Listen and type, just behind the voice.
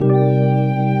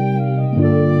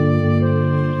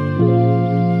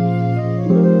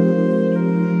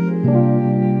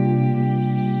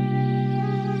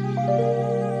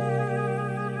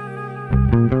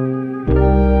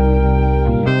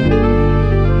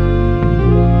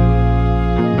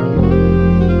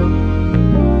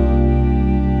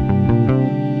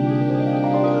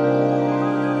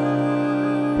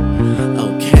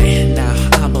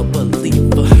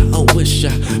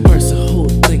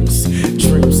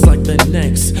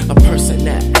next? A person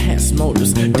that has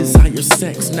motives, desire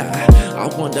sex. Nah, I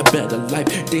want a better life,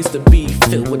 days to be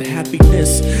filled with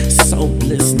happiness. So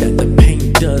bliss that the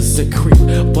pain doesn't creep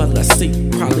while I sleep.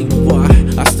 Probably why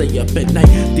I stay up at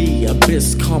night. The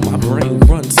abyss call my brain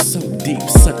runs so deep.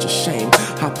 Such a shame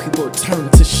how people turn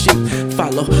to sheep.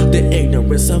 Follow the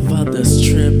ignorance of others,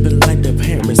 tripping like their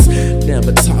parents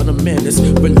never taught them manners.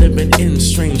 We're living in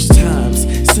strange times.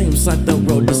 Seems like the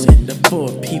road is ending for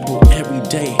people every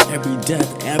day, every death,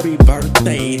 every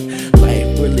birthday.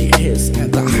 Life really hits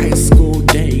at the high school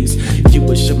days. You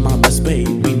was your mama's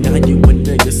baby, now you a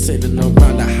nigga sitting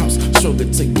around the house,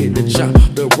 struggling to get a job.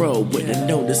 The road wouldn't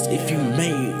notice if you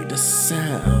made a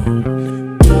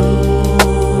sound. Do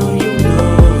you know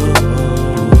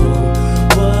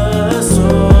what's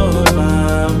on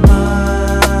my mind?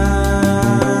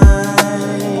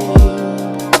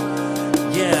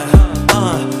 Yeah,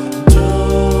 do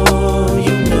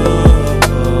you know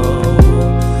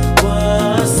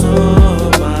what's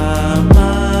on my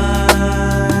mind?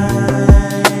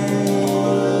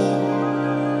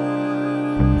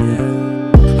 Yeah.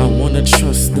 I wanna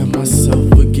trust that myself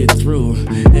would get through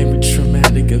every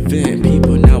traumatic event.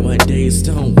 People nowadays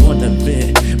don't wanna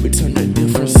vent. We turn to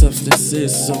different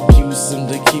substances, abuse them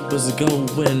to keep us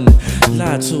going.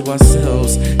 Lie to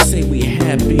ourselves, say we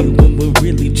happy when we're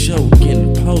really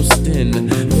joking. Posting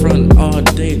front all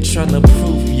day, trying to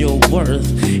prove your worth.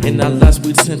 In our lives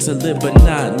we tend to live but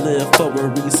not live for a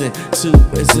reason. To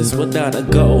exist without a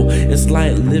goal, it's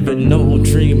like living no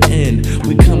dream end.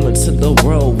 We come into the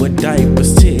world with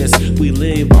diapers, tears. We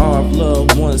leave our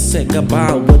loved ones, say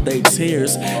goodbye with their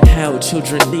tears. How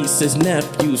children, nieces,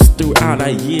 nephews throughout our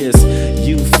years.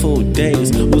 Youthful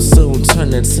days will soon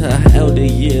turn into elder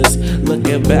years.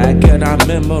 Looking back at our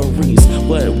memories,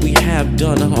 what we have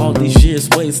done all these years,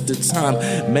 wasted time,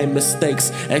 made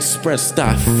mistakes, expressed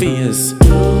our fears. Do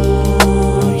you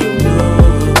know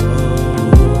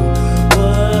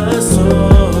what's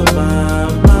on my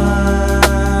mind?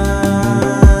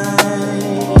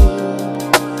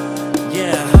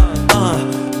 Yeah,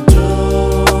 do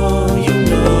you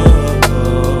know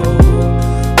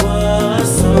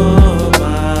what's on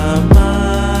my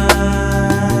mind?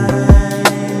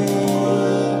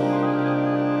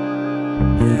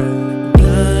 Yeah.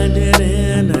 Blinded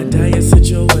in a dire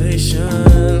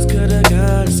situations, could've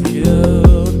got us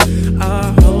killed.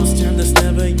 Our host talents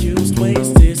never used,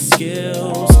 wasted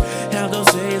skills. How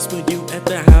those days when you at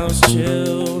the house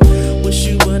chill. Wish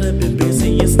you would've been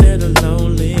busy instead of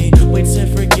lonely. Wait to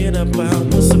forget about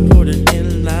what's important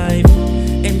in life.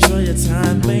 Enjoy your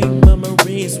time, make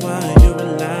memories while you're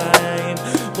alive.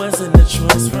 Wasn't a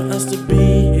choice for us to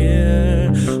be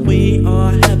here. We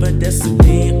all have a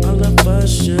destiny, all of us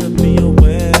should be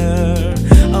aware.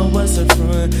 I wasn't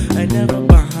front, I never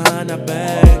behind our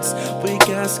backs. We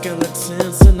got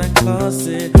skeletons in our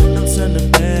closet, I'm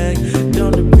turning back.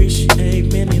 Don't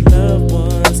appreciate many loved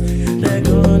ones. They're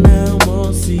gone, I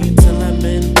won't see till I'm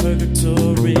in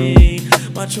purgatory.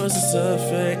 My choices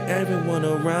affect everyone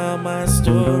around my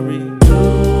story.